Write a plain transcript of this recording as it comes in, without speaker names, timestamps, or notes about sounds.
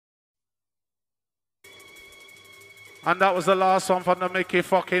And that was the last one from the Mickey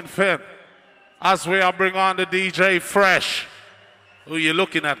fucking Finn. As we are bring on the DJ Fresh. Who you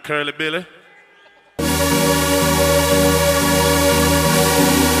looking at, Curly Billy?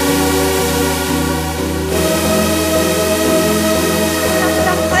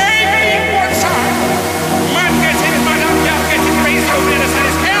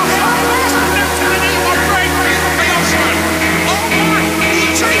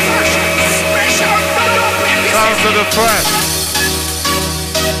 To the Fresh.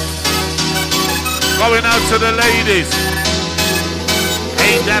 Going out to the ladies.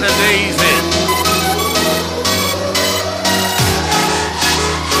 Ain't that amazing?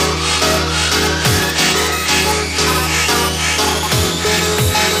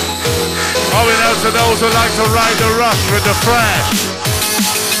 Going out to those who like to ride the rush with the Fresh.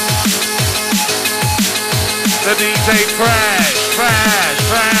 The DJ Fresh, Fresh,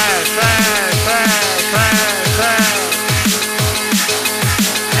 Fresh, Fresh, Fresh, Fresh.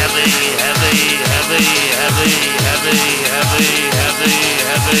 Heavy, heavy, heavy, heavy, heavy, heavy, heavy,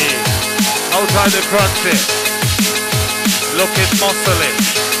 heavy. Outside the crunchy. Looking muscly.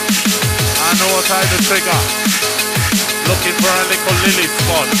 I know outside the trigger. Looking for a little lily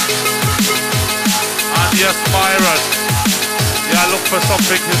spot. And yes, Myron. Yeah, look for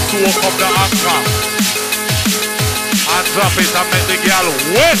something to soak up the anchor. And drop it and make the girl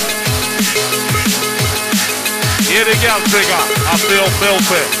wet. Here the girl trigger. I feel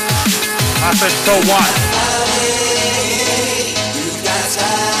filthy. I said, so what? You've got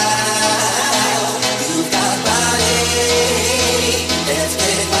style. You've got body. Let's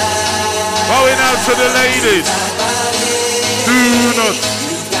get it right. Going out to the ladies. Do not.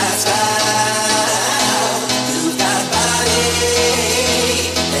 You've got style. You've got body.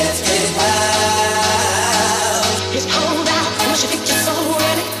 Let's get it right. It's cold out. Once you think you're so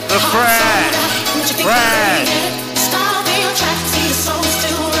ready. The Fresh. Fresh.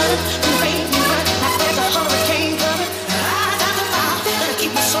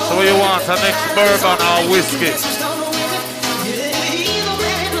 So what you want, a next bourbon or whiskey?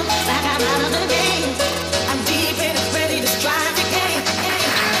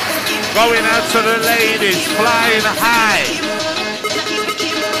 Going out to the ladies, flying high.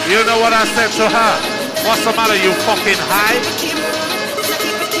 You know what I said to her? What's the matter, you fucking high?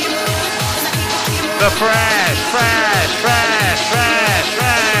 The Fresh, Fresh, Fresh, Fresh,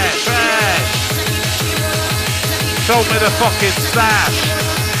 Fresh, Fresh. Show me the fucking stash.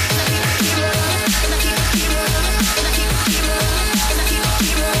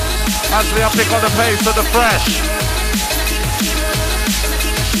 As we are pick on the pace of the Fresh.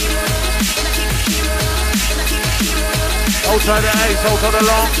 Out to the Ace, out to the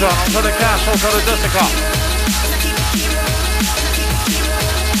Long John, out to the Cash, out to the Jessica.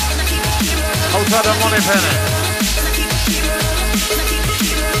 Out to the Money Penny.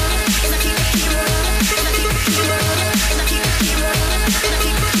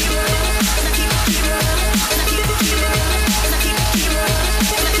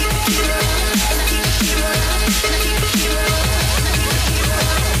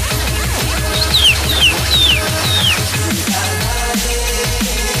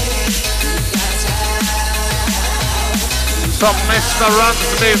 From Mr.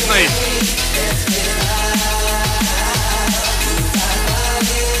 Run's business.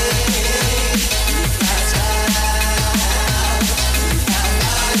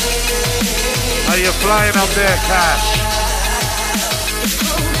 Are you flying up there, Cash?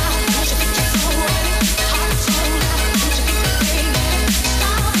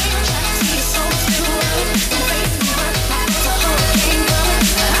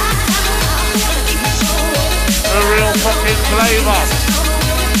 The real fucking flavor.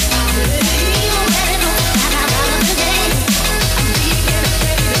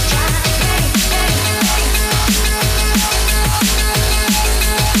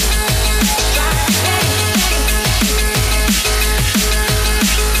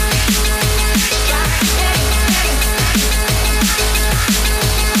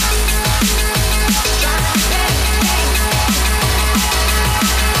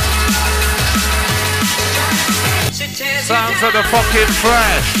 Sounds of the fucking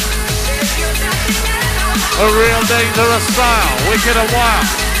Fresh. A real dangerous style, wicked and wild.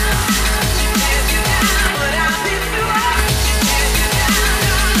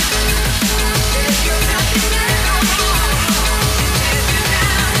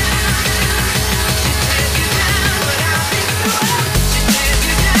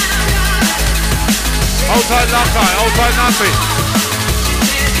 Outside Nakai, outside Nazi.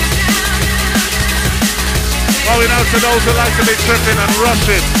 Going out to those who like to be tripping and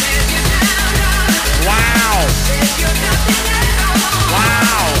rushing. Wow.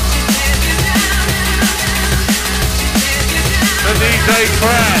 Wow. The DJ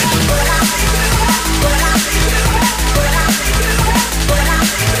Fresh.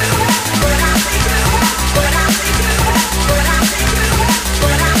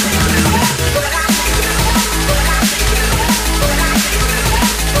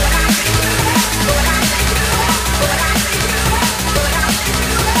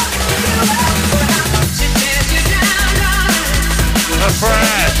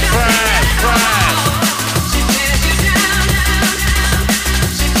 Fresh.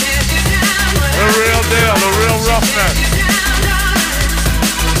 The real deal, the real roughness.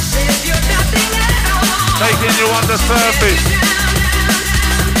 Taking you on the surface.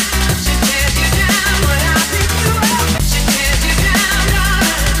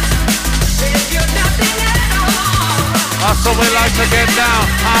 That's what we like to get down,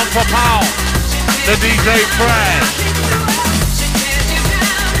 pound for pound. The DJ Fresh.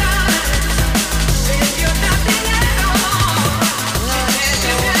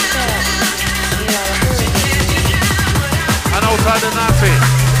 Outside the Nazi.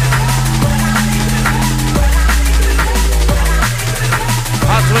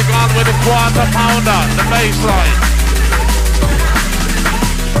 As we go on with the quarter pounder, the bass line.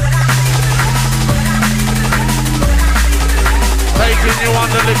 Taking you on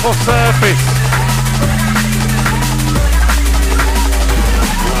the little surface.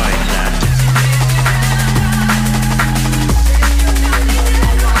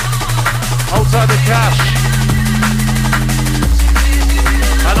 Outside the cash.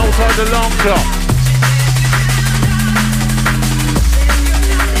 And also the long jump.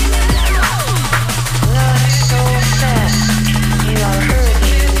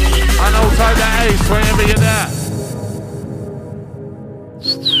 And also the ace, wherever you're there.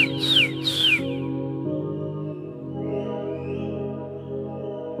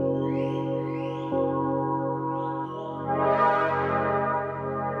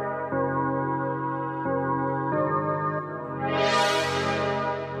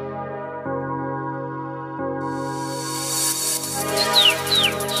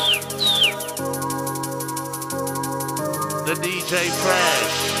 The DJ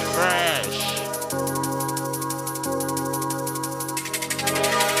Fresh.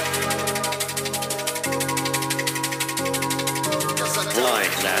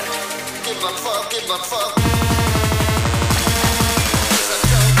 Like that. Give a fuck.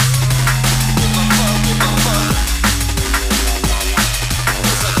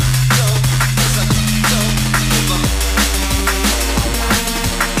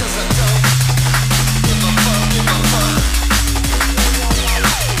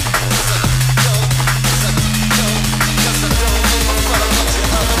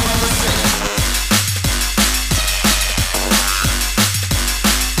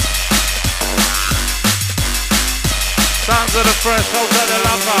 Sounds of the fresh, hold on the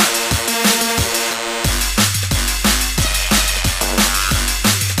lumber.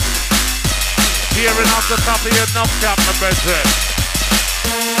 Hearing off the top of your knob cap, my brethren.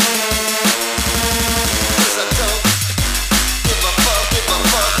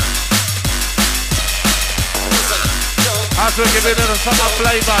 As we give it a summer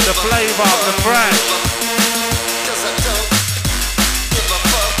flavor, the flavor of the fresh.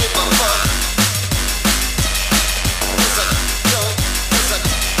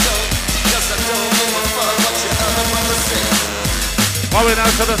 Going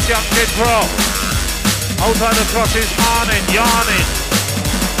out to the Skunk Kid Pro. Outside the cross is yarning.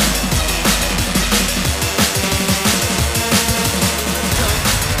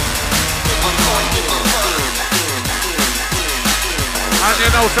 And you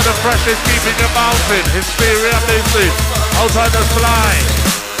know, to the fresh is keeping you bouncing. Hysteria business. Outside the slide.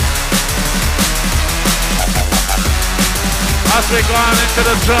 As we go on into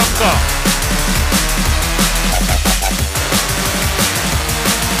the jungle.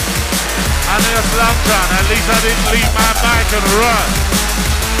 And there's Lambton, at least I didn't leave my back and run.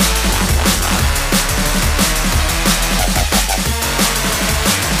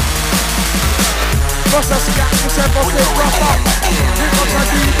 Bust a scat, we say bust it proper. Pick up a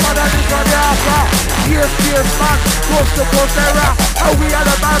deeper than it got the upper. Fierce man, coast to coast era. And we are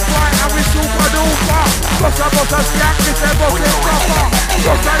the bad boy and we super duper. Bust a scat, we say bust it proper.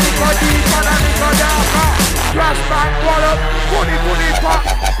 Bust a little deeper than it got the upper. Flashback, what up, bunny pop.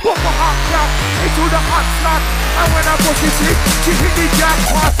 Put my hot clap into the hot slot. And when I bust it in, she hit the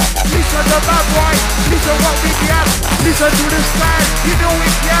jackpot. Listen to bad boy, listen what we get. Listen to the style, you know we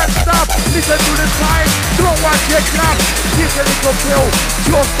can't stop. Listen to the time, don't watch your clock. Take a little pill,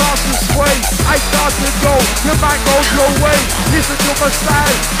 your start to sway. I start to go, your mind goes your way. Listen to my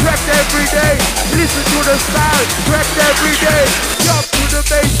style, wrecked every day. Listen to the style, wrecked every day. Jump to the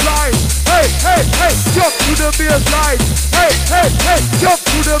bass line, hey, hey, hey. Jump to the bass line, hey, hey, hey. Jump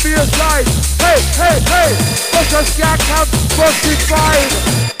to the bass line, hey, hey, hey. Bust a skank and bust it fine.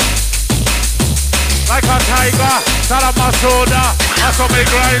 Like a tiger, that of my shoulder, I saw me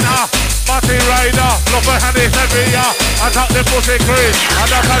grinder, body rider, look behind it every year, I got the pussy crease,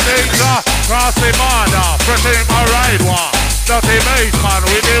 I got a danger, cross the border, fresh in my ride one, dirty baseman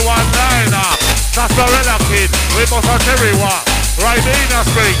with the one-liner, that's the Rella kid, we must a cherry one, right in the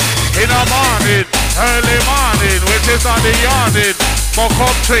street, in the morning, early morning, which is on the yarding, buck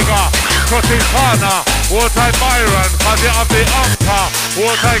up trigger, cut his corner, water Byron, cause you have the anchor,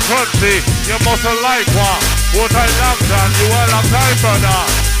 water crunchy, you mustn't like one, water Lambton, you a long time brother,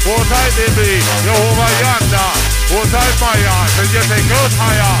 water Libby, you over yonder, water Maya, then you take good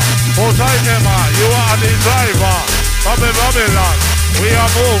higher, water Emma, you are the driver, Babylon, we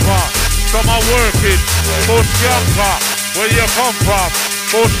are mover, some are working, most younger, where you come from,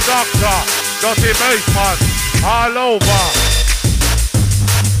 most doctor, dirty basement, all over.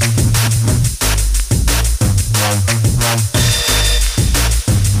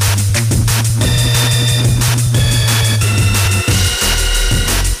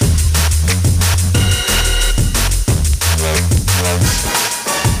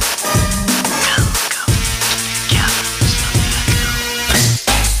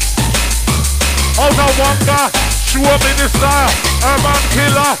 Out of wonder, show me the style, urban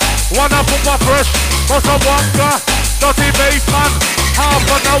killer, wanna put my fresh, cause I wonder, dirty baseman, half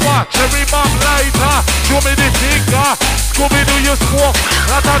an hour, cherry bomb lighter, show me the finger, Scooby-Doo you smoke,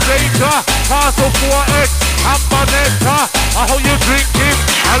 not a danger, pass of 4X, amber nectar, how you drinking,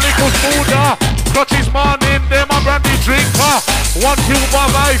 a little smoother, Scotch is morning, them a brandy drinker, 1 cube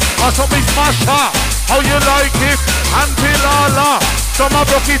of ice, or something smasher, how you like it, until Allah, some a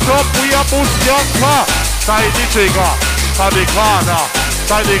broke it up, we a boost younger, side the trigger, side the corner,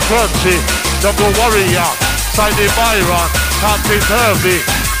 side the crunchy, double warrior, side the Byron, Captain Herbie,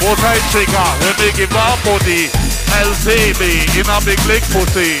 water trigger, we make it our body, LCB, in a big lick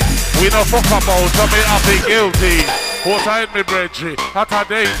pussy, we no fuck about, so me a be guilty, water in me bridge, at a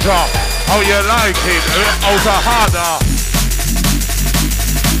danger, how you like it, out a harder,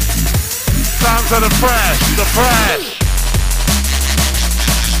 sounds of the fresh,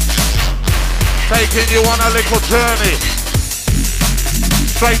 taking you on a little journey,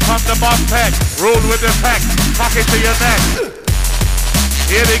 straight from the bum peck, roll with the peck, pack it to your neck,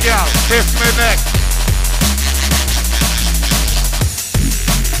 here we go, kiss me neck,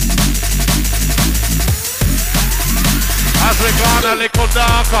 as we gone a little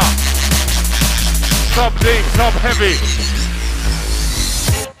darker, sub deep, sub heavy,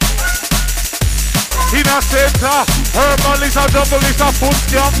 in a center, herbal is a double, is a foot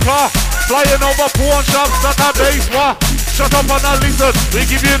younger, flying over pawn shops, that a base war. Shut up and a listen, we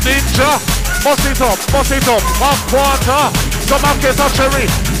give you ninja. Bust it up, one quarter. Some a get a cherry,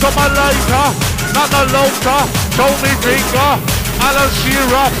 some a lighter. Not a louter, show me finger. Alan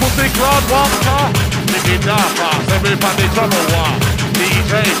Shearer, pussy cloud wonker. Big it darker, everybody trouble war.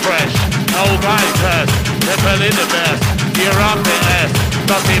 DJ Fresh, no guy test. Nipple in the best, here up the S.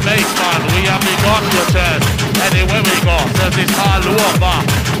 Dirty baseman, we have got your chest. Anywhere we go, says it's all over.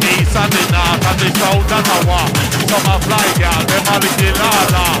 East and the north and the south and the west. Some a fly girl, them a little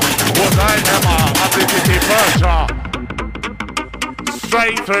lala. What I am a city Persia.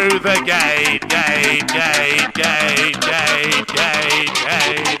 Straight through the gate.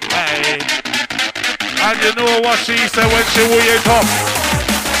 And you know what she said when she went up?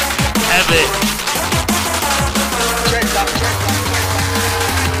 Heavy.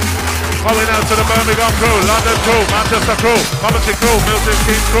 Coming out to the Birmingham crew, London crew, Manchester crew, Coventry crew, Milton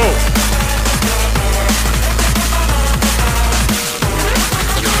Keynes crew.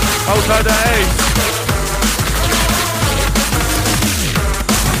 Outside the Ace.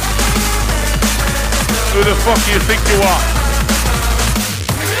 Who the fuck do you think you are?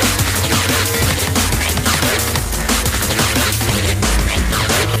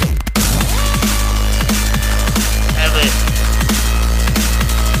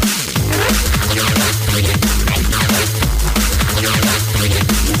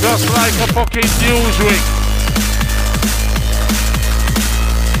 Just like a fucking news ring.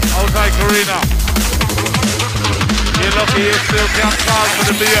 Outside Karina. You're lucky you still can't call for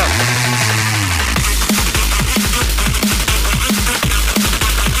the beer.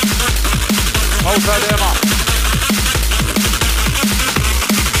 Outside Emma.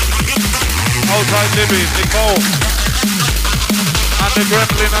 Outside Libby, Nicole. And the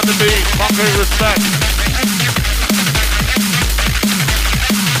Gremlin and the beat. Funky respect.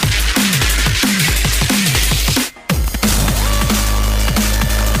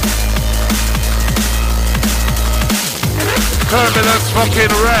 Turbulence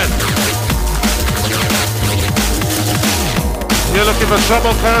fucking red. You're looking for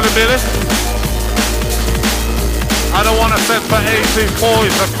trouble, Curly Billy? I don't want to send for AC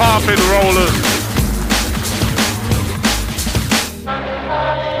boys or carpet rollers.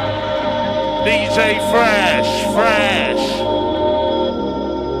 DJ Fresh.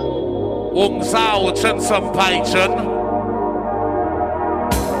 วงเศร้าฉันสัมภัยฉัน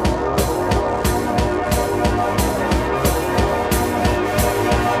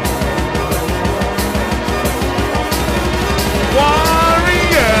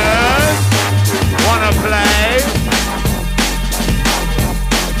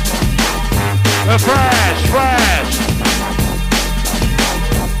Fresh.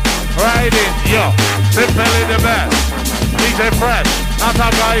 Riding, yo, simply the best. DJ Fresh, not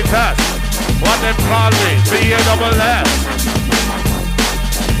a guy test. What them call me, B-A-double-S.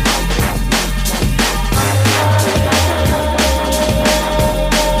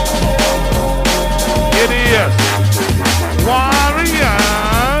 Idiots,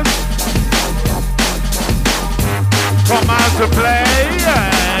 warriors, come out to play,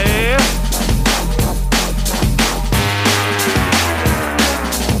 yeah.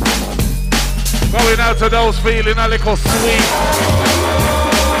 Going out to those feeling a little sweet.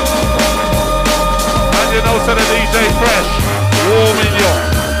 And you know, to the DJ Fresh, warming you.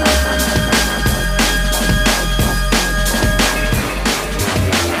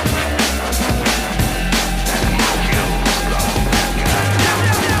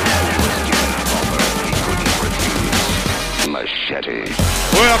 Machete.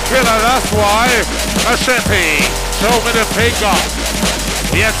 We're a killer, that's why. Machete. Show me the finger.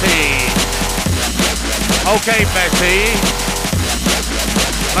 Yeti. Okay, Betty.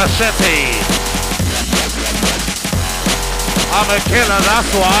 Machete. I'm a killer,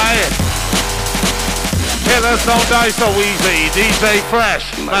 that's why. Killers don't die so easy. DJ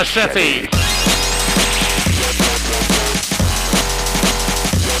Fresh, Machete.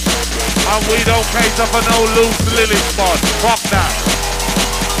 And we don't cater for no loose lily spot. Fuck that.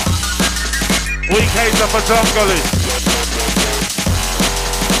 We cater for jungleists.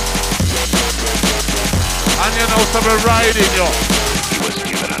 And you know, so we're riding you. He was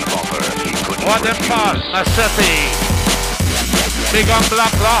given an offer he couldn't What them call? Machete. Big and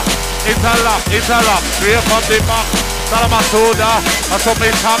black lock. Interlock. Straight from the back. Salamasuda. And so me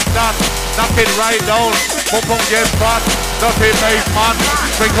tap that. Knock it right down. Pum pum get fat. Dirty bass man.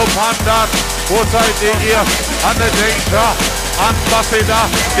 Bring up on that. Outside the ear. And the danger. Ambassador.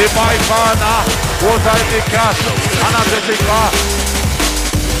 The bifana. Outside the cash. And a Jessica.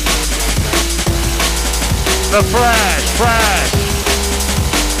 The fresh.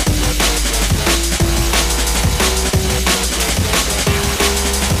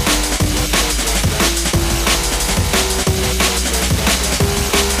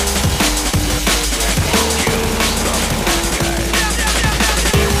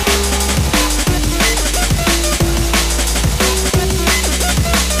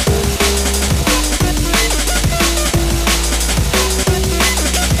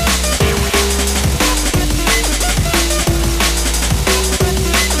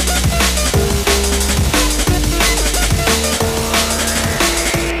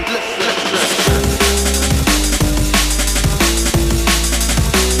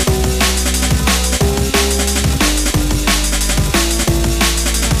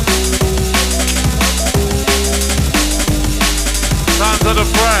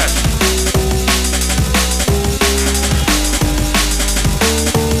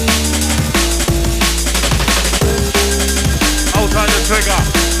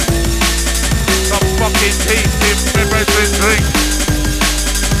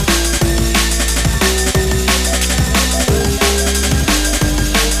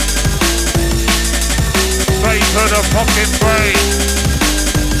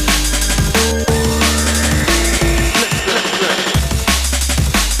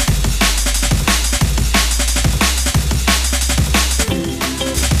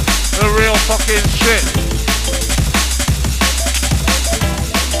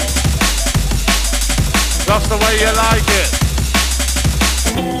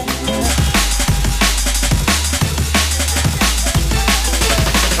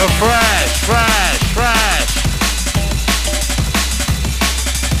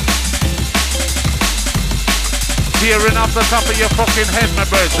 Tearing off the top of your fucking head, my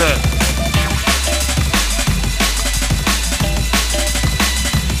brethren.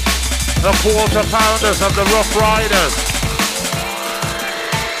 The quarter pounders of the Rough Riders.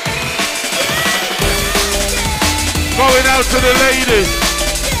 Going out to the ladies.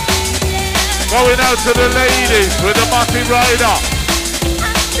 Going out to the ladies with the Mossy Rider.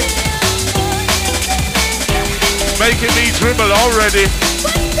 Making me dribble already.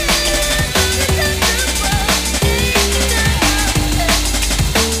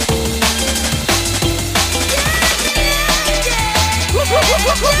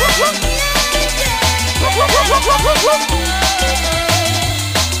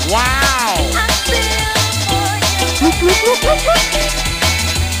 Wow!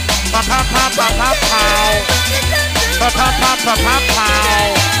 Pa pa pa pa pa pow. Pa pa pa pa pa pow.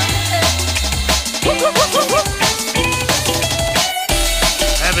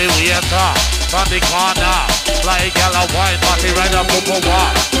 Heavy we enter from the corner. Like yellow wine, Mossy Rider, purple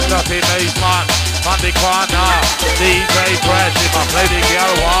walk. Dirty bassman from the corner. DJ Fresh, if I play the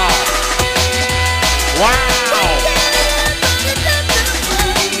girl walk. Wow!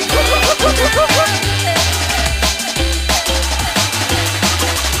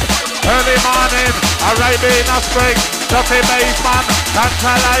 Early morning, arriving a spring. Dirty bassman,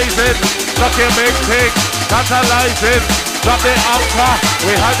 tantalizing. Look your big thing, tantalizing. Drop the anchor,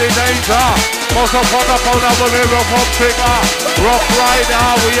 we had the danger. Most of the phone when we rough up trigger. Rough Rider,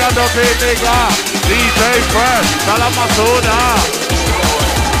 we are the big nigga. DJ Fresh, Salamasuda.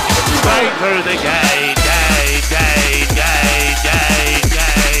 Straight through the gate, gate, gate, gate, gate,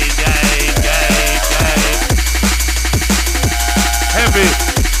 gate, gate, gate, gate. Heavy.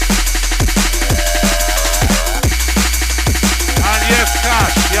 And yes,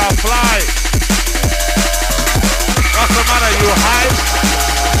 Cash, you're fly. What's the matter, you hype?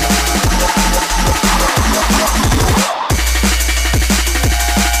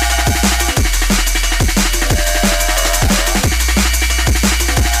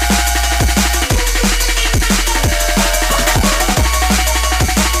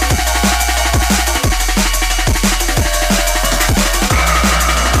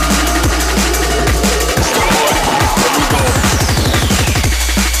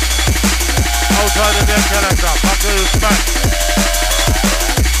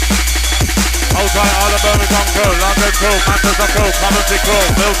 Outside all the Birmingham crew, London crew, Manchester crew, Coventry crew,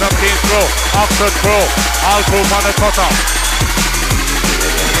 Milton Keynes crew, Oxford crew, all crew on the cutter.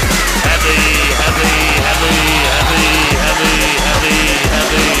 Heavy, heavy, heavy, heavy, heavy, heavy,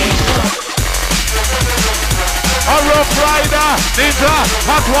 heavy. A Rough Rider, Ninja,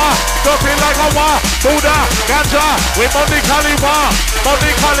 Patwa, ducking like a wa, Buddha, Ganja, with Monday Kaliwa,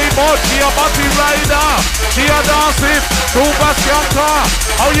 Monday Kalimot, she a Mossy Rider, she a dancing, Super Skanka.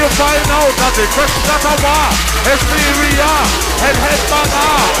 How you find out that the fresh that a wa, Hysteria, head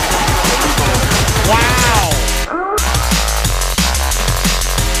banger. Wow.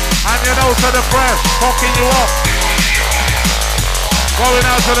 And you know to the fresh, fucking you up. Going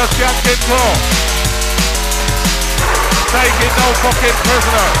out to the skanking tour. Taking no fucking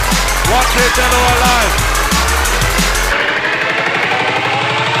prisoner. Watch it, dead or alive.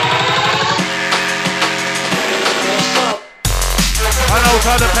 I know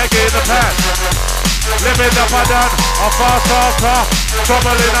how to peg it in the past. Living up and down, a fast car,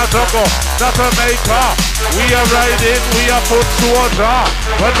 trouble in a jungle, that's a maker. We are riding, we are put towards her.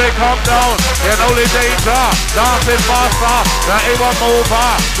 When they come down, you know the danger. Dancing faster, that it won't move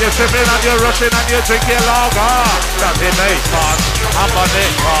her. You're sipping and you're rushing and you're drinking lager. That's the main part, I'm on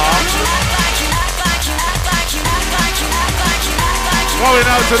it car. Going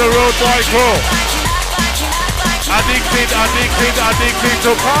out to the road boy crew. Addicted, addicted, addicted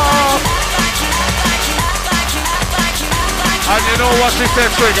to pop. And you know what she said,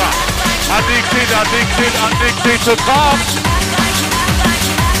 Trigger? Addicted, addicted, addicted to pop.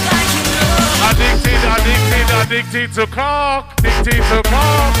 Addicted, addicted, addicted to cock. Addicted to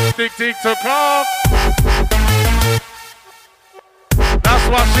cock, addicted to cock. That's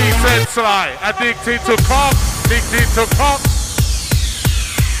what she said, Sly. Addicted to cock, addicted to cock.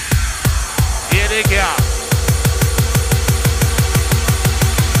 Here they go.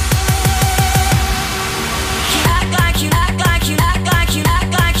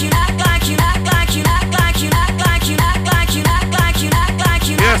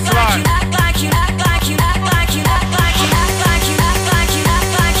 Yes, right.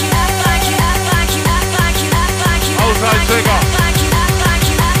 Outside trigger.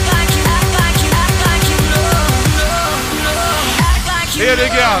 Here they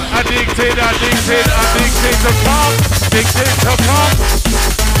go. Addicted, addicted, addicted to pop. Addicted to pop.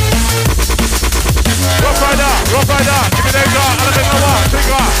 Rough rider, give me the gun, and a big one,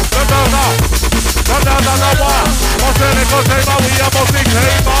 trigger, Mose le kotema, we are mostly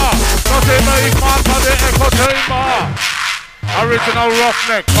kema. Nothing make man for the echo chamber. Original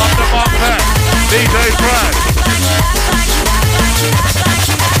roughneck from the Bonfire, DJ Fred.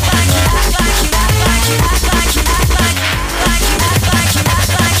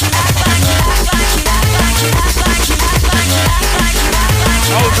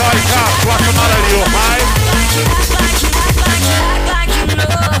 Outside cast, what's the matter, you high?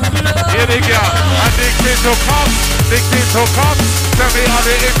 Here they go, addicted to come. Tell me how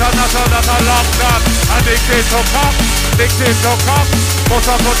the international that I love that. Addicted to come. Most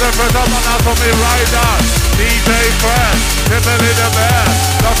of the friends of an atomy rider. DJ Fred, Timberly the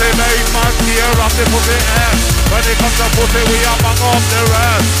best. Nothing make man here off the pussy end. When it comes to pussy, we are bang up the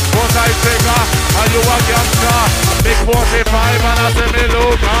rest. What I trigger, are you a gangster? Big 45 and I say me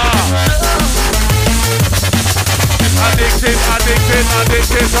Luca. Addicted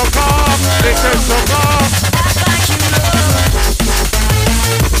to come.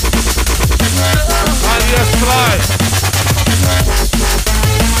 And yes, right.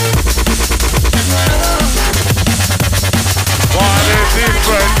 What a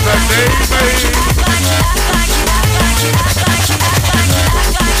difference that they made.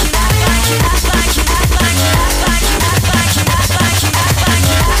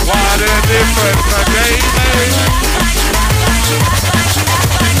 What a difference that they made.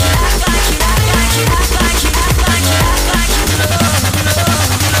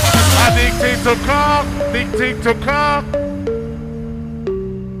 Addicted to cock.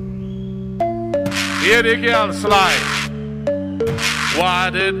 Here the girl slide.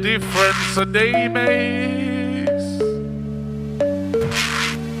 What a difference a day makes.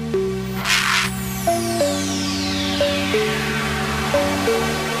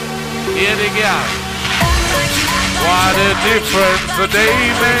 Here the girl. What a difference a day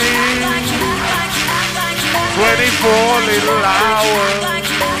makes. 24 little hours.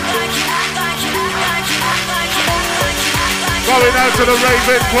 Going out to the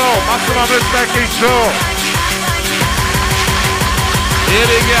Raven Claw, maximum respect is sure. Here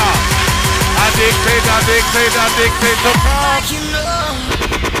they go. Addicted to pop.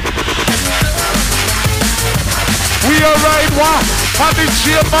 We are right one, and the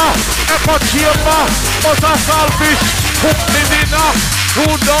chamber, echo chamber, but a saltfish, cook the dinner, 2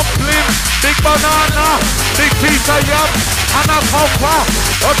 dumplings, big banana, big piece of yam, and a cover.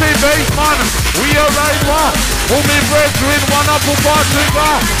 But the baseman, we are right one. Who me brethren wanna put our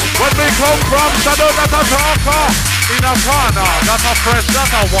trigger. When we come from shadow that a talker. In a corner, that a fresh,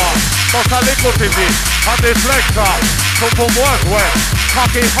 that a one. But a little TV, and the flexor. To work wet,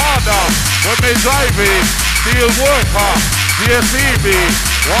 cocky harder. When we drive it, steel worker. DSEB,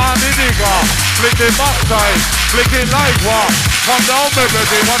 one the digger. Flick the backside, flick it like one. Come down baby,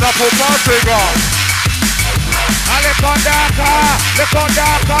 they wanna put our trigger. I look on darker,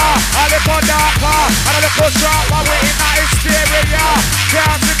 I look sharper, we in a hysteria.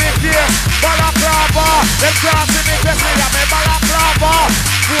 Can't see me face, balaclava. Them can't see me face, me have me balaclava.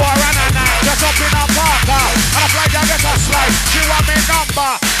 4 and a 9, just up in a parker. And I fly down, get a slide, she want me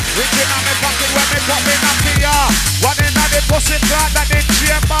number. Reaching on me pocket when me pop in a Kia. One in the pussy clot that in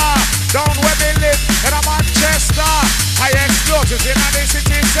chamber. Down where me live, in a Manchester. High explosives in the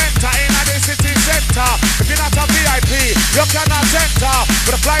city center, If you're not a VIP, you cannot enter.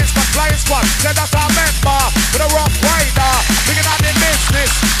 With a flying squad, say that's a member. With a rough rider, thinking on the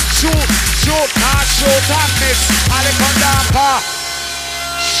business. Shoot, and miss. Alejandra,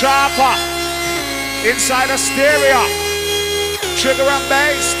 sharper, inside a stereo. Trigger and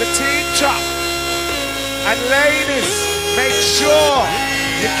bass, the teacher. And ladies, make sure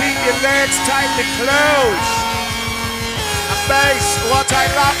you keep your legs tightly closed. And bass, what I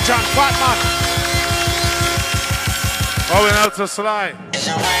love, John Fatman. Going out to slide.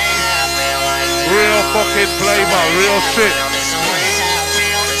 Real fucking flavor, real shit.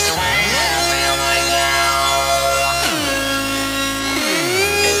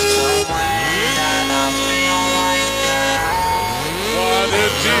 What a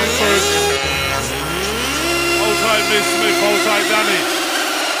difference. Outside Miss Smith, outside Danny.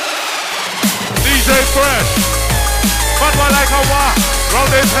 DJ Fresh. But one like a war.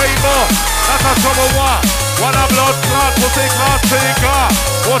 Round the table. That's a trouble war. What a blood clot, pussy clot, taker.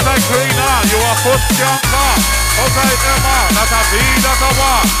 What a cleaner, you a foot skanker. Outside Emma, that's a B, that's a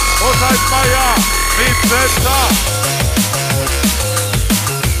war. Outside Maya, mid-center.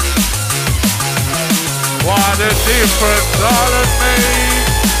 What a difference all it made.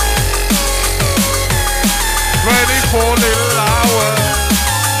 24 little hours.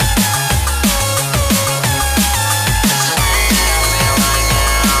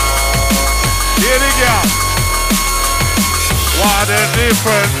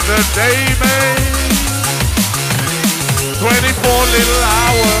 Yesterday made 24 little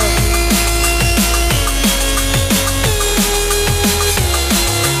hours.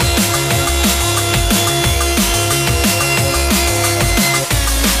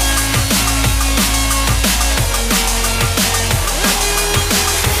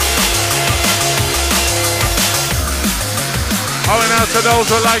 Going out to those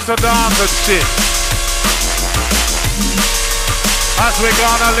who like to dance and shit. As we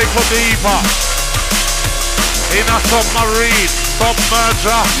gone a little deeper in a submarine,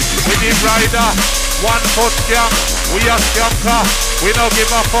 submerger, with the rider, 1 foot scam, we a scamper, we don't give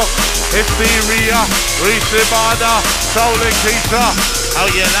a fuck. Hysteria, reach the border, Soul Creature. How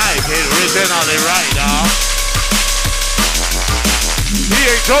you like it, originally rider? He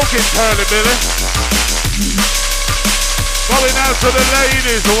ain't joking, Curly Billy. Going out to the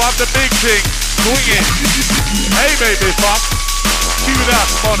ladies who have the big thing, swing it. Hey baby fuck, cue that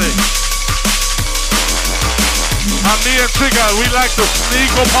money. And me and Trigger, we like to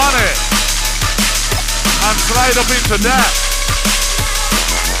sneak up on it and slide up into that.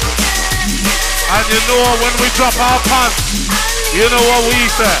 And you know when we drop our pants, you know what we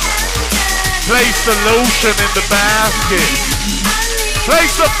say? Place the lotion in the basket.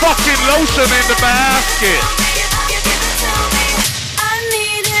 Place the fucking lotion in the basket.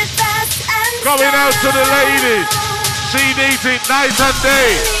 Going out to the ladies. She needs it night and day.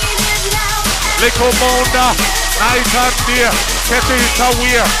 Little Monda, night and day. Get it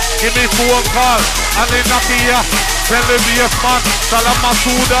away. Give me phone call. And in here. Tell the BASSMAN, Salam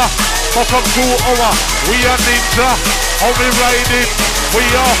Masuda. Fuck up 2 hours. We are ninja. How we riding? We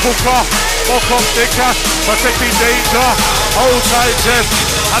are hooker. Fuck up the cash. Protecting danger. Outside Jess.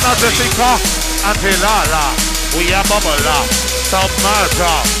 And a Jessica. And Tilala. We are bubbler.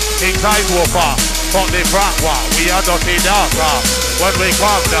 Submerger. King Tide Whopper, fuck the Brakwa, we are dirty darker. When we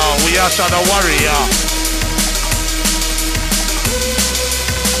come down, we are Shadow Warrior.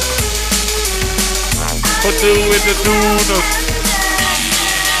 Could do with the donuts.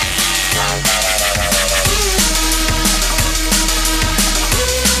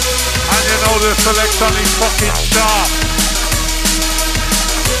 And you know the selection is fucking sharp.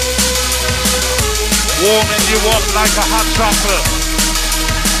 Warming you up like a hot chocolate.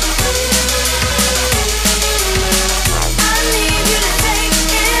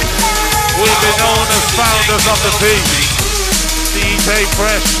 We'll be known as founders of the beat. DJ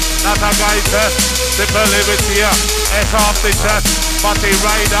Fresh, not a guy test. Simple living here, head off the chest. Body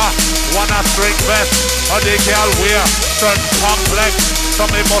rider, wanna string vest. How the girl wear, certain complex.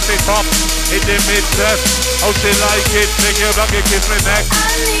 Some must it up in the mid chest. How she like it, make you like it, kiss me neck.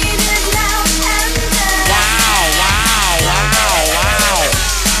 Wow, wow, wow, wow.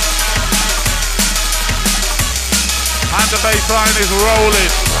 And the bass line is rolling.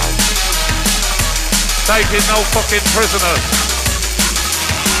 Taking no fucking prisoners.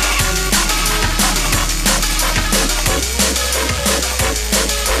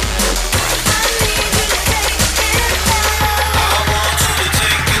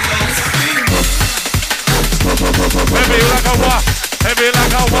 Heavy like a what? Heavy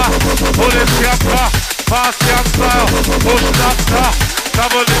like a what? Police camper, fast jam style, push doctor,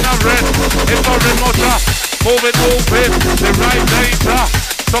 covered in a red, infrared motor, moving, the right danger.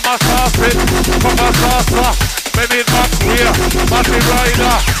 Some are saucing, some are saucer, bend it back here, body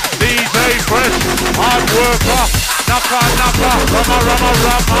rider, DJ Fresh, hard worker, knocker,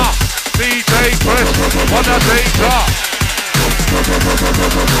 rama, DJ Fresh, what a danger.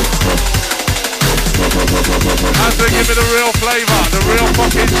 As they give me the real flavor, the real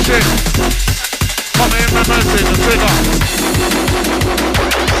fucking shit. Come in, remember the trigger.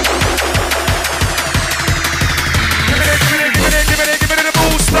 Give me the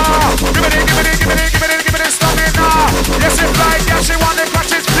booster. Give me the stamina. Yes, it's like, yeah, she want the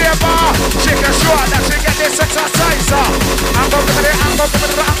catches flavor. She can show that she get this exerciser. Angle, give me the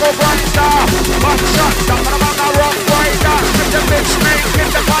angle grinder. Back shot, down the rock grinder. Strip the bitch, make it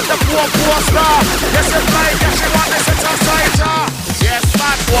the on the poster. Yes, it's like, yeah, she want this exerciser. Yes,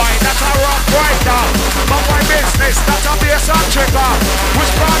 bad boy, that's a rock grinder. But my business, that's a bass and trigger.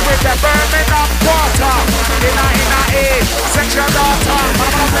 Which part with the Birmingham quarter. In a section daughter,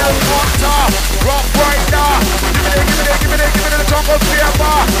 I'm a milk hunter. Rock grinder. Give me the jungle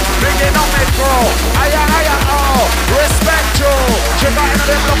flavor. Bring it up, it bro. Aya, oh. Respect you. Trigger in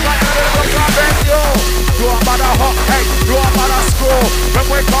the look like venue. Do a mother hot, hey, do a mother screw. When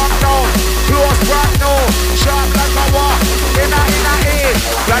we come down, close brand new. Sharp like a war. In a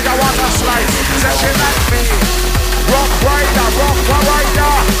like a water slice. Section like me. Rock rider,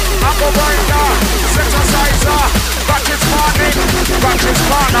 apple rider, synthesizer, batch it smart. Nick, Ratchet's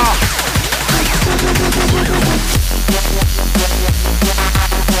partner.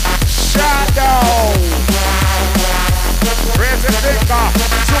 Shadow. Raise the finger,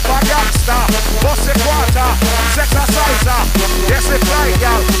 super gangster, bust the quarter, sexerciser, yes it's right,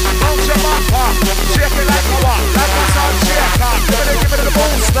 y'all. Bounce your bumper, shake it like a what, like a sound shaker. Give me the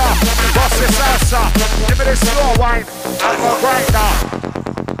booster, bust the salsa, give me the slow wine, and the grinder.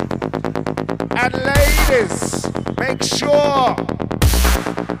 And ladies, make sure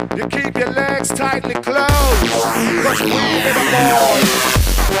you keep your legs tightly closed, cause we need the boys.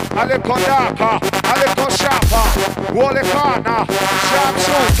 A little darker, a little sharper, wall the corner, sharp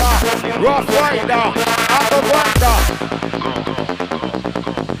shooter, rough rider, out of wonder.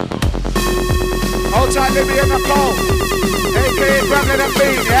 Outside the beer in the cold, a.k.a. Bramlin and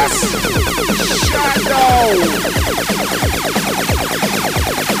Bean, yes? Shadow.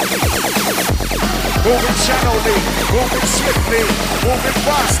 Moving shallowly, moving swiftly, moving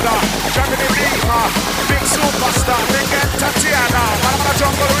faster, jamming the beamer, big superstar, big entertainer, man I'm a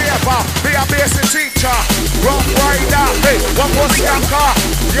jungle raver, be a basic teacher, rough rider, hey, one more skanker,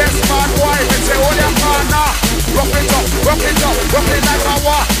 yes man boy, it's a whole your corner, rough it up, rough it up, rough it like a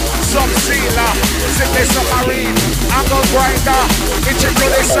what, sub-sealer, sickly submarine, angle grinder, itch it to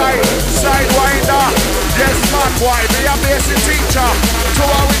the side, sidewinder, yes man boy, be a basic teacher, two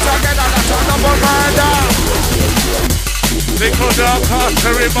hours together, that's another murder. They could have cast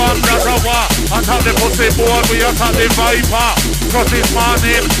Terry Man, that's a war. On top the pussy board, we attack the Viper. Cause this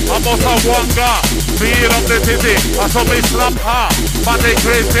morning, I must have wonder. Feel up the titty, I saw me slap her. But they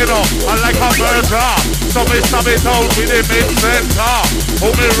crazy up, I like a murder. So me stab it out with the mid-center. Who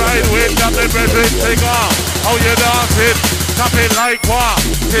me ride with, got the brethren finger. How you dancing? Tap it like what?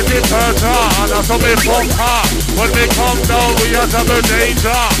 Titty percher, and I saw me fuck her. When we come down, we are double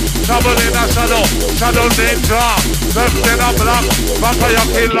danger. Trouble in a shadow, shadow ninja. Left in a black, vampire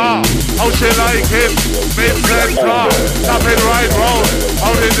killer. How she like it? Mid-center. Tap it right round,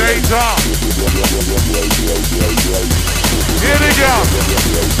 out in danger. Here we go.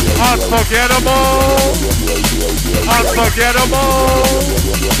 Unforgettable. Unforgettable.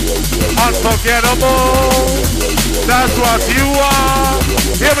 Unforgettable. That's what you are.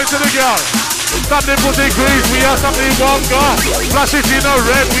 Hear me to the girl. Stop the pussy grease, we are something wonga. Flash it in a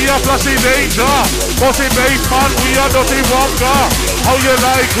red, we are flashing danger. Bossy BASSMAN, we are dirty wonga. How you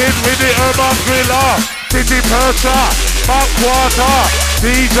like it with the urban griller? Titty percher, back quarter.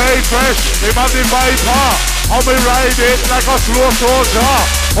 DJ Fresh, him and the Viper. How me ride it like a slow soldier.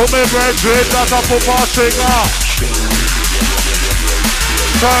 How me brethren, that's a football stringer.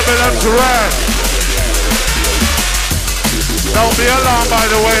 Turbulent red. Don't be alarmed by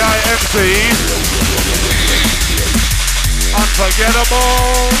the way I MC.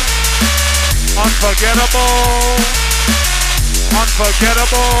 Unforgettable. Unforgettable.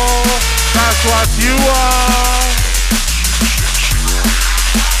 Unforgettable. That's what you are.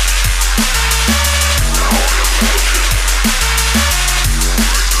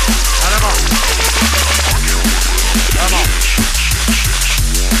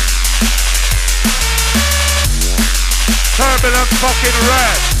 Turbulent fucking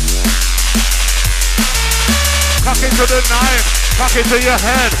red. Cock it to the 9, cock it to your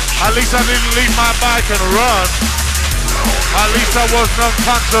head. At least I didn't leave my bike and run. At least I wasn't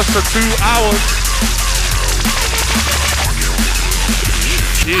unconscious for 2 hours.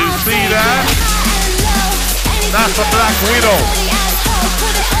 You see that? That's a Black Widow.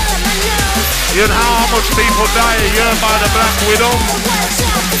 You know how much people die a year by the Black Widow?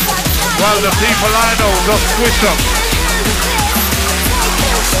 Well, the people I know just squish them.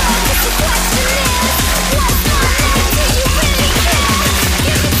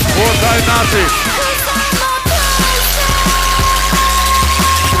 Bonfire Bonanza.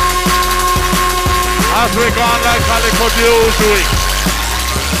 As we gone like Calico usually.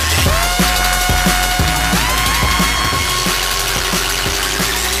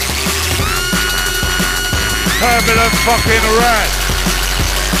 Turbulent fucking red.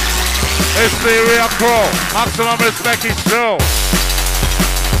 Hysteria Pro. Maximum respect is due.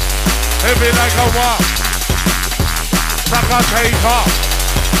 Heavy like a what? Sucker taker.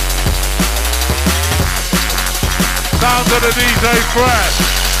 Sound of the DJ Fresh.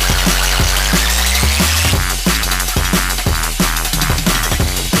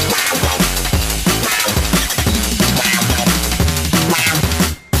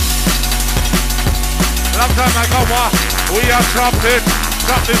 Long time ago, we are chopped it,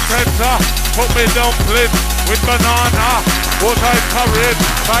 chop the center, put me dumpling with banana. What I carried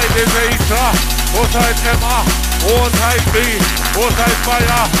by the laser, what I Emma, what I be, what I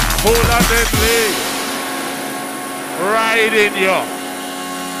fire, full and deadly. Riding you.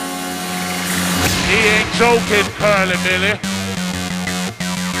 He ain't joking, Curly Billy.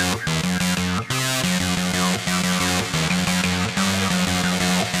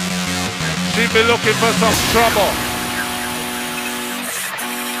 She be looking for some trouble.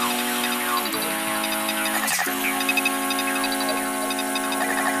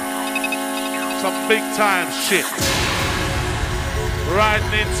 Some big time shit.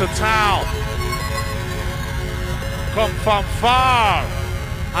 Riding into town. Come from far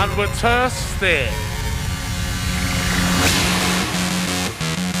and we're thirsty.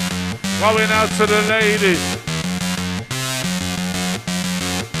 Going out to the ladies.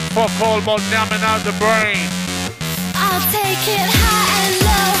 Fuck all but numbing out the brain. I'll take it high and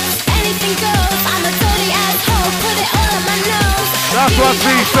low. Anything goes. I'm a dirty asshole. Put it all on my nose. That's what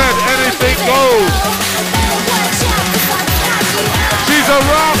she said. Anything goes. She's a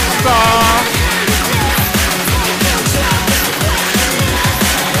rock star.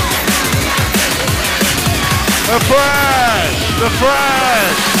 The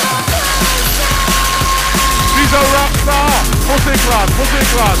fresh. She's a rock star. Pussy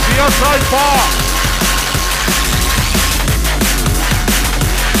class. She a side bar.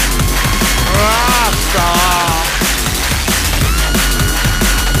 Rock star.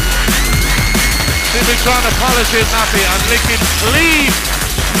 She be trying to polish it nappy and lick it clean.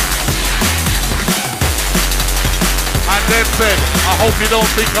 And then said, I hope you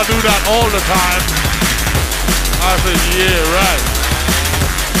don't think I do that all the time. I said, yeah, right.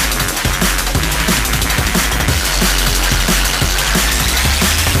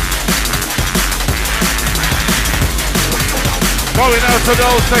 Going out to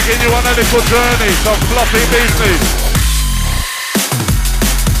those taking you on a little journey, some floppy business.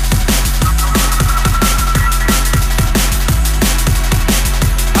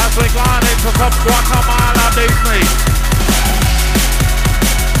 As we gone into some Guatemala business.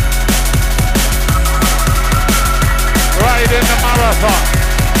 Right in the marathon.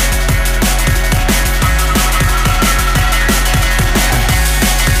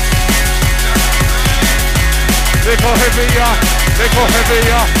 They go heavier.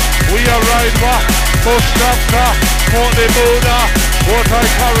 We are right back. Push doctor, smoke the Buddha. What I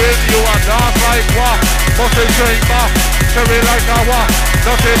carry, you are dark like what? Pussy chamber, cherry like a what?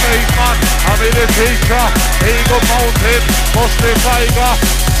 Dirty basement, I'm in the teacher. Eagle mountain, push the tiger.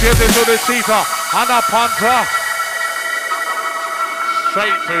 Get into the cheetah and a panther.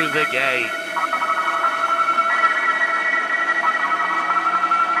 Straight through the gate.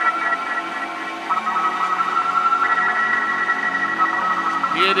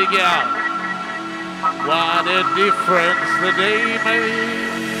 Here they go. What a difference the day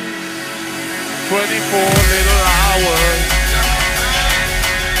made. 24 little hours.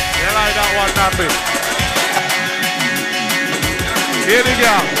 You like that one, Nappy? Here they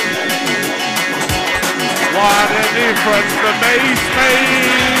go. What a difference the bass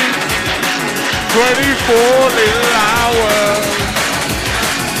made. 24 little hours.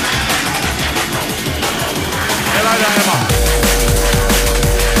 You like that, Emma?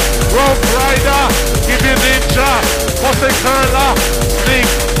 Rope rider, give you ninja, pussy curler, sneak,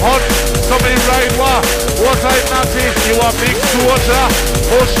 hunt, somebody ride what? What type natty, you a big soldier,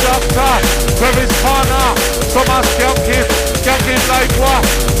 push doctor, Travis corner, summer skanking like what?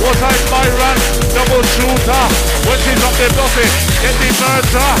 What type Byron, double shooter, when she's up the buffet, get the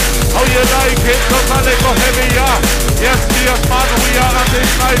murder, how you like it, cause a little heavier, yes man, we are at the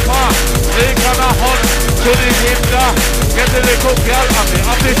sniper, they gonna hunt to the window, get the little girl at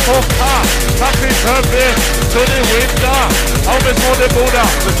the fucker, tap it turvy to the window, how we saw the Buddha,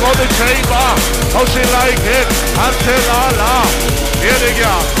 we saw the chamber, how she like it, and tell Allah, here they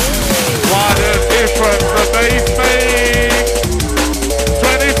go, what a difference the bass makes,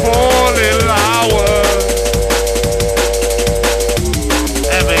 24 little hours,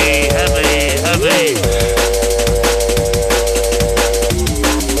 heavy.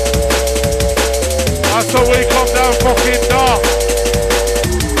 So we come down fucking dark.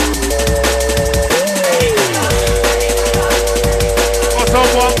 What's up,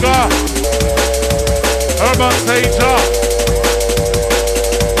 Wonga? Urban Sager.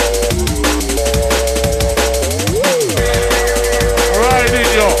 Right in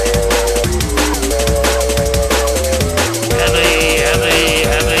yo.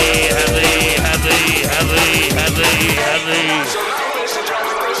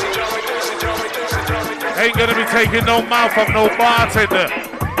 Ain't gonna be taking no mouth from no bartender.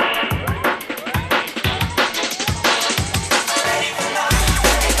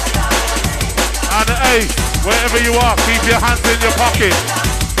 And hey, wherever you are, keep your hands in your pocket.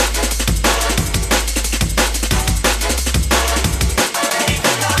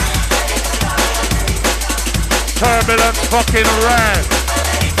 turbulent fucking red.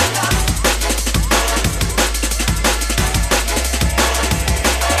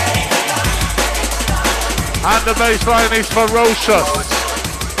 And the bass line is ferocious.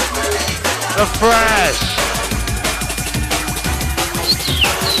 The fresh.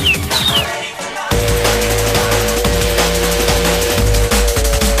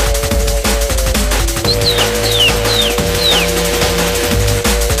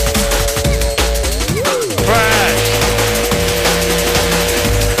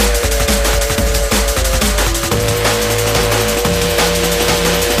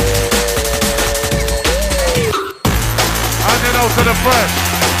 To the fresh,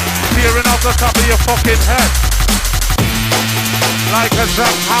 tearing off the top of your fucking head like a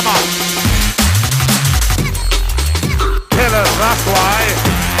jackhammer. Killers, that's why.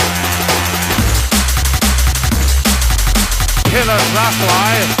 Killers, that's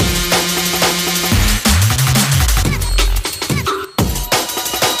why.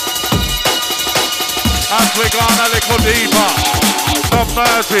 As we gone a little deeper,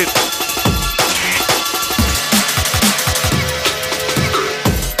 submerging.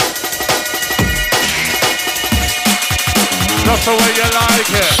 Just the way you like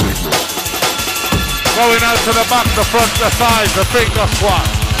it. Going out to the back, the front, the sides, the finger squat.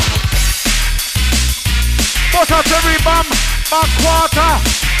 Put out every bum, back quarter,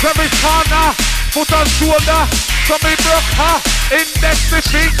 every corner, foot on shoulder, tummy broke her, index the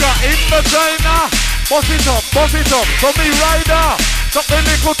finger in vagina. Bust it up, tummy rider, suck the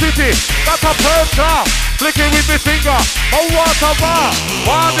little titty, got a percher, flick it with the finger, oh water bar,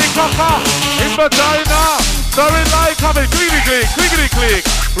 one the cocker, in vagina. Sorry like coming, clickety click.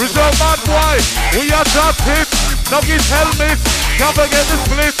 Reserve bad boy, we are just hit. Nugget helmet, cover get the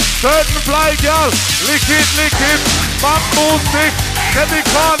split. Certain fly girl, lick it. Bamboo stick, heavy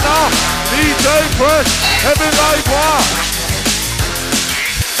corner. DJ fresh, heavy like war.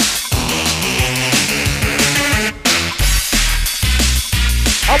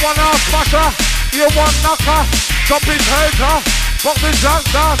 I want a smasher, you want knocker. Jump his head off, fuck the junk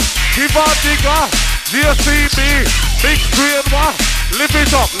down. Give a digger. GSCB, big screen one, lift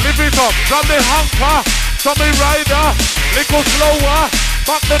it up, drop the hunker, tummy rider, little slower,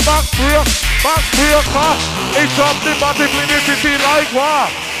 back the back breaker, it's up the multiplicity like what?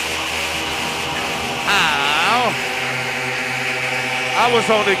 Ow. I was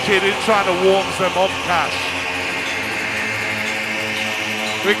only kidding, trying to warm them up, Cash.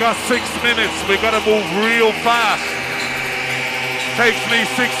 We got 6 minutes, we gotta move real fast. Takes me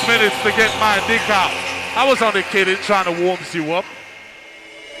 6 minutes to get my dick out. I was only kidding, trying to warm you up.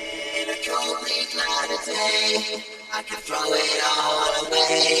 In a cold bleak light of day, I could throw it all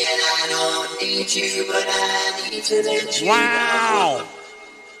away, and I don't need you, but I need to let you wow.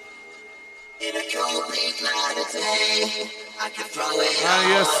 Go. In a cold bleak light of day, I could throw it all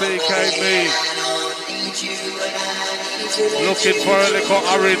yes, CKB. away, and I don't need you, but I need to let looking you for a little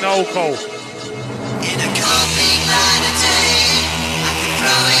Orinoco. In a cold bleak light of day, I could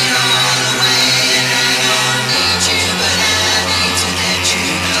throw it all away, and I don't need you, but I need to let you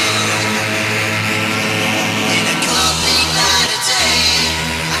go. In a cold bleak light of day,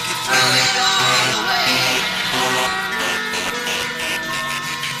 I could throw it all away.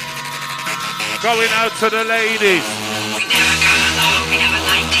 Going out to the ladies. We never got along, we never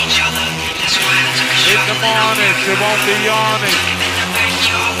liked each other. That's why I took a In shot the and then I morning, she won't be yawning.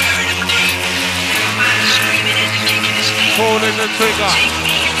 Pulling the trigger.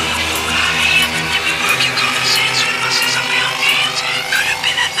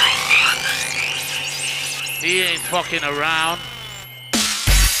 He ain't fucking around.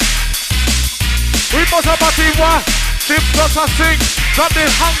 We must have a team one. Chip plus a sing. Got the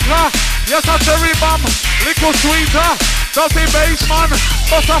hunker. Yes, a cherry bomb. Little sweeter. Dirty bassman.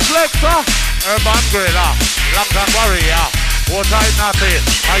 Bust a flexer. Urban griller. London warrior. What I nothing.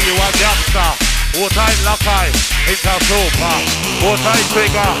 Are you a gangster? What I lucky. It's a super. What I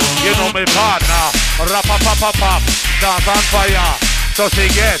trigger. You know me partner. Rap-a-pop-a-pop. Dance on fire. So she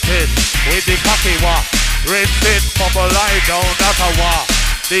get it. With the cocky walk. Rinse it, bubble light down, that's a walk.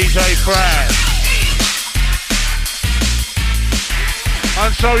 DJ Fred.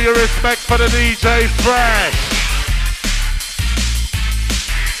 And show your respect for the DJ Fresh.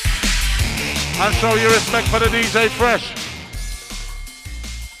 And show your respect for the DJ Fresh.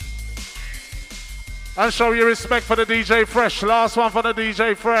 And show your respect for the DJ Fresh. Last one for the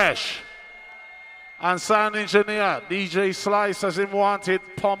DJ Fresh. And sound engineer, DJ Slice as him wanted,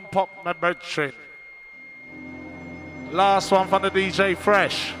 pump up my brethren. Last one from the DJ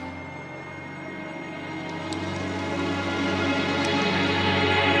Fresh.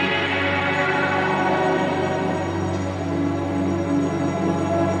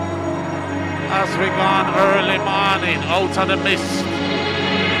 we gone early morning out of the mist.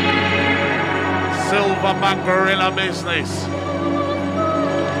 Silverback gorilla business.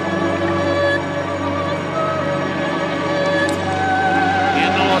 You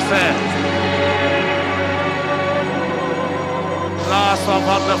know what's that? Last one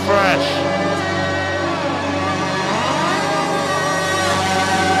on the fresh.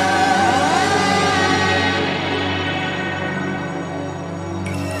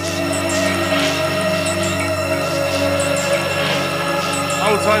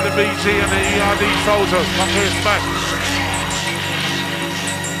 Outside the BG and the ERD soldiers, come to respect.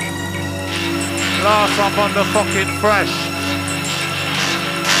 Last up on the fucking fresh.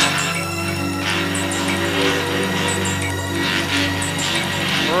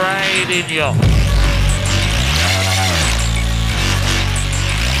 Right in you.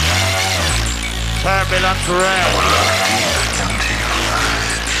 Turbulence red.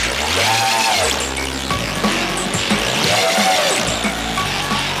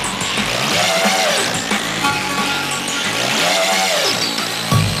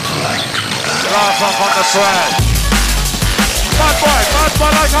 Last up on the thread. Bad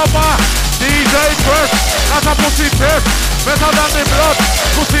boy like a bar. DJ Fresh, that's a pussy test. Better than the blood,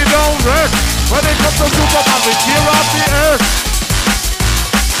 pussy don't rest. When it comes to Superman, we tear up the earth.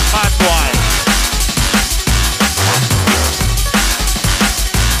 Bad boy.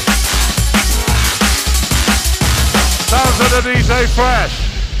 Sounds of the DJ Fresh.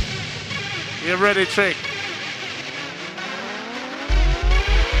 You ready, chick?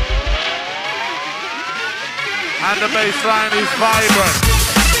 And the bass line is vibrant.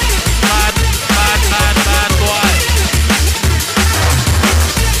 Mad boy.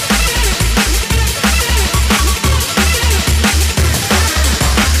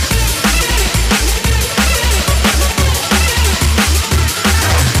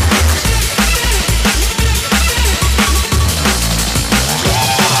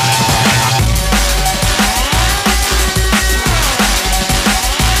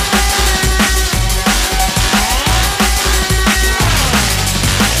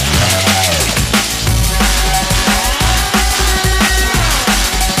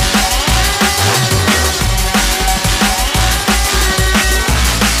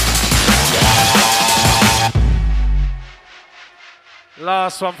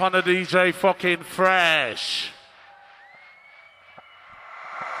 Last one from the DJ fucking Fresh.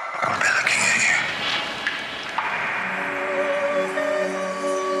 I'll be looking at you.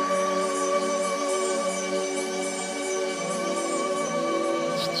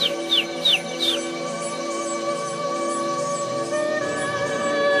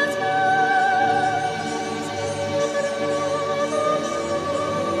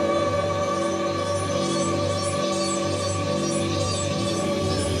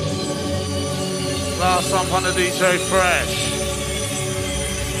 Last one from the DJ Fresh.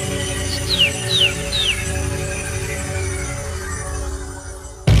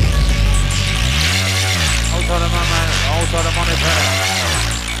 Out of the man, out of the money pen.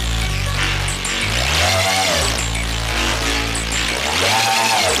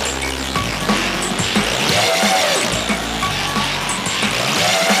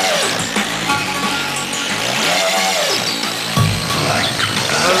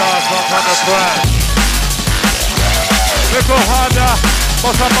 The last one from the Fresh. Little harder,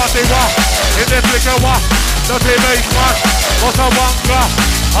 what's a body walk? In the flicker walk, dirty basement, what's a wanga?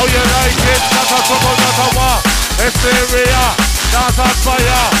 How you like it? That's a trouble, not a war. Hysteria, dance on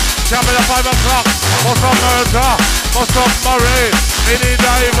fire. Jamming at 5 o'clock, what's a murder? What's a marine? Mini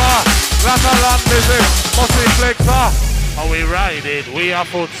diver, Catalan business, what's the flexer? How we ride it, we are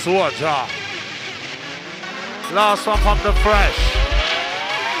foot soldier. Last one from the Fresh.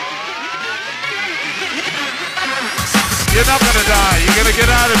 You're not gonna die. You're gonna get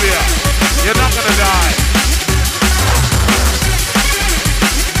out of here. You're not gonna die.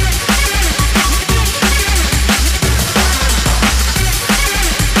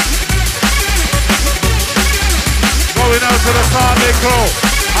 Going out to the Sunday crew,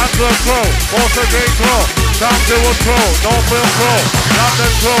 Antwerp crew, Water Gate crew, Downfield crew, Northfield crew,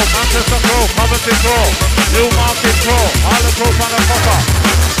 London crew, Manchester crew, Coventry crew, Newmarket crew, all the crew from the Potter.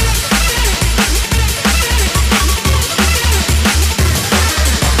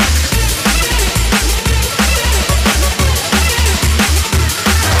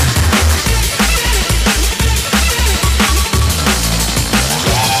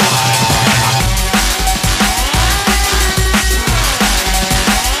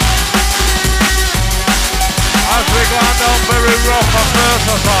 Very rough and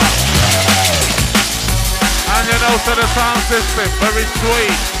versatile. And you know, to the sound system, very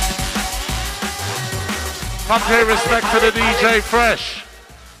sweet. Come pay respect to the DJ Fresh.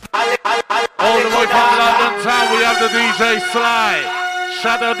 All the way from London town, we have the DJ Sly,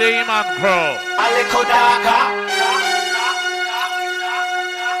 Shadow Demon Crow.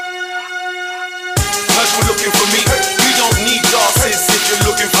 Cause you're looking for me, you don't need glasses if you're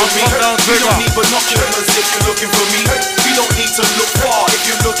looking for me. You don't need binoculars if you're looking for me. You don't need to look far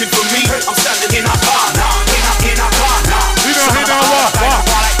if you're looking for me. I'm standing in a car now, in a car now. He know what? He know what?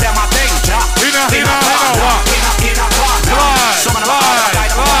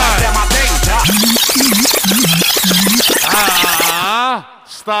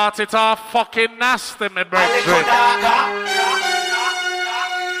 Start it off fucking nasty, my brethren.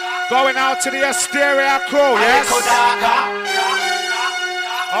 Going out to the Hysteria crew, yes?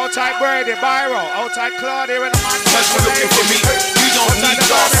 Outside Brady, Byro, outside Claudia and the man. Cause you're looking for me, you don't need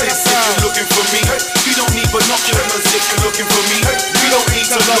glasses if you're looking for me. You don't need binoculars if you're looking for me. You don't need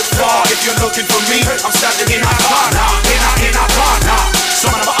to look far if you're looking for me. I'm standing in a car now, in a car now.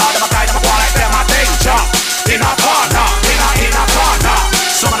 Some of them are them, I guide them, I like them, I danger. In a car now, in a car now.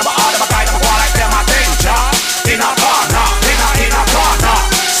 Some of them are them, I guide them, I like them, I danger. In a car now, in a car now.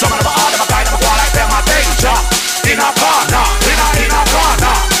 Some of them are them, I guide them, I like them, I danger. In a car now, in a car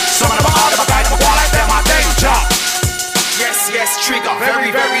now. Some of them are them, I guide them, I like them, I danger. Yes, trigger, very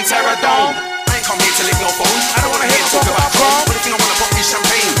terror dome. I ain't come here to lick no phone. I don't wanna hear you talk about chrome. Only thing I wanna pop is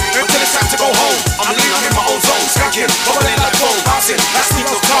champagne. Until it's time to go home, I'm leaning, I'm in my own zone. Skanking, bubbling like phone, bouncing. That's sneak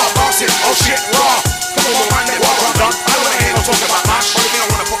no car, bouncing. Oh shit, raw. Come on, man, they walk on done. I don't wanna hear no talk about mash. Only thing I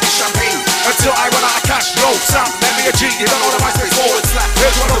wanna pop is champagne. Until I run out of cash. Yo, Sam, let me a G. You don't know the MySpace forward slash.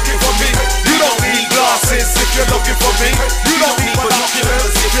 Here's what looking for me. You don't need glasses if you're looking for me. You don't need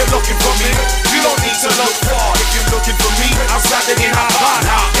binoculars if you're looking for me. You don't need to look far if you're looking for me. I'm standing in a car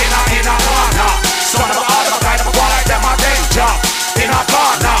now, in a car now. Some of them are them, I guide them, I like them, I danger. In a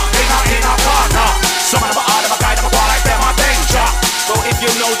car now, in a car now. Some of them are them, I guide them, I like them, I danger. So if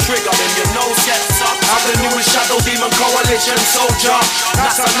you know Trigger, then you know Skepta. I'm the newest Shadow Demon Coalition soldier.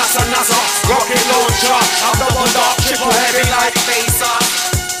 NASA, rocket launcher. I'm the one dark, triple heavy like Facer.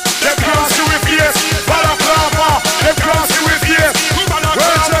 Them girls do it fierce, balaclava. Them girls do it fierce.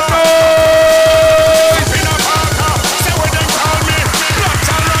 Where's the noise? Say what them call me, Black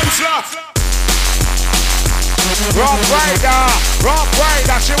Tarantula. Rock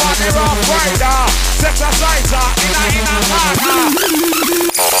Rider, she want the Rock Rider. Synthesizer, in a corner.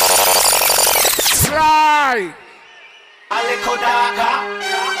 Sly.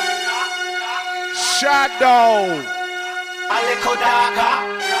 Shadow.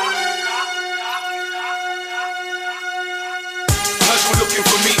 Cause you're looking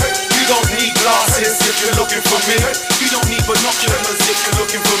for me, you don't need glasses if you're looking for me. You don't need binoculars if you're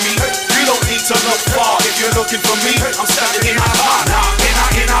looking for me. You don't need to look far if you're looking for me. I'm standing in a car now,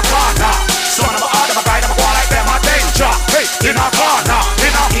 in a car now. Some of them are them, I guide them, I like them, I danger. Hey, in a car now,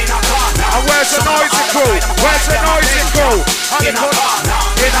 in a car now. And where's the noisy crew? Where's the noisy crew? In a car now,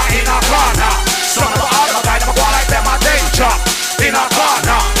 in a car now. Some of them are them, I guide them, I like them, I danger. In a car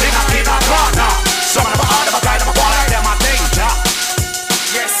now, in a car now. Some of them are them, I guide them, I like them, I danger.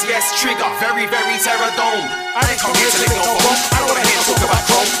 Yes, Trigger, very terror dome. I ain't come here to lick no phone. I don't wanna hear no talk about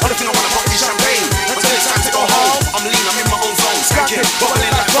chrome. Only thing I wanna pop is champagne. Until it's time to go home, I'm lean, I'm in my own zone. Skanking,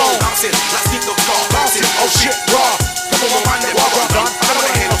 bubbling like phone, bouncing, like sneak no car, bouncing. Oh shit, raw. Come on, man, they walk on done. I don't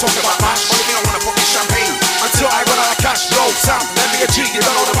wanna hear no talk about mash. Only thing I wanna pop is champagne. Until I run out of cash. Yo, Sam, let me a G. You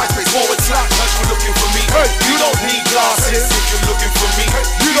don't know the MySpace forward slash. Cause you're looking for me. Hey, you don't need glasses if you're looking for me.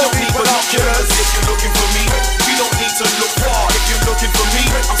 You don't need binoculars if you're looking for me. You don't need to look far if you're looking for me.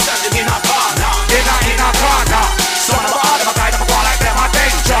 I'm standing in a car now, in a car now. Some of them are them, I guide them, I like them, I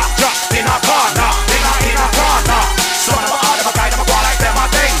danger. In a car now, in a car now. Some of them are them, I guide them, I like them, I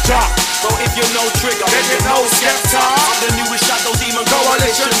danger. So if you know Trigger, then you know Skepta. I'm the newest Shadow Demon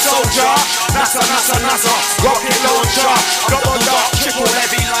Coalition soldier. NASA, rocket launcher. Double dark, triple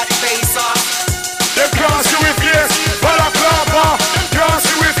heavy like Facer. Them girls do it fierce, balaclava. Them girls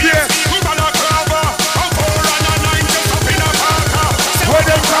do it fierce, balaclava. I'm 4 and a 9 just up in a parka. Where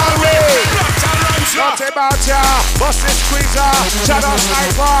them call me? Not about ya, bust this squeezer, shadow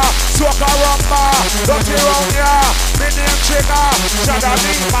sniper, soca rumba, dirty round ya, medium trigger, shadow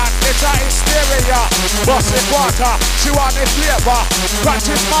demon, it's a hysteria, bust the quarter, she want the flavor,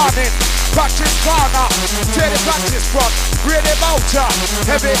 practice morning, practice corner, take the practice front, read about ya,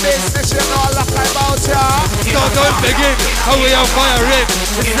 heavy business, you know, like about ya. Don't begin, how we are firing.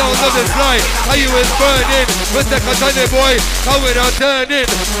 the sound of the fly. How you is burning, with the Katani boy, how we not turning,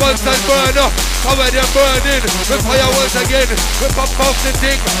 once and burn up, how we them burning, with fire once again, we pop off the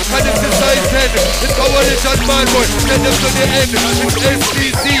thing, and it's the size 10, it's coalition man boy, send them to the end, it's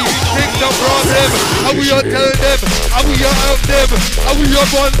STC, take the problem, how we are tell them, how we are help them, how we are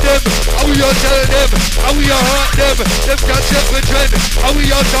want them, how we are tell them, how we are hurt them can't check the trend, how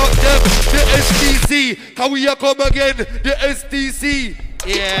we are talk them, the STC, how we are come again, the STC,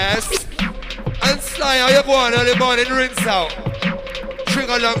 yes, and Sly, how you going early morning, rinse out, string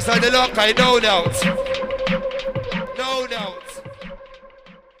alongside the lock, I no doubt, no doubt.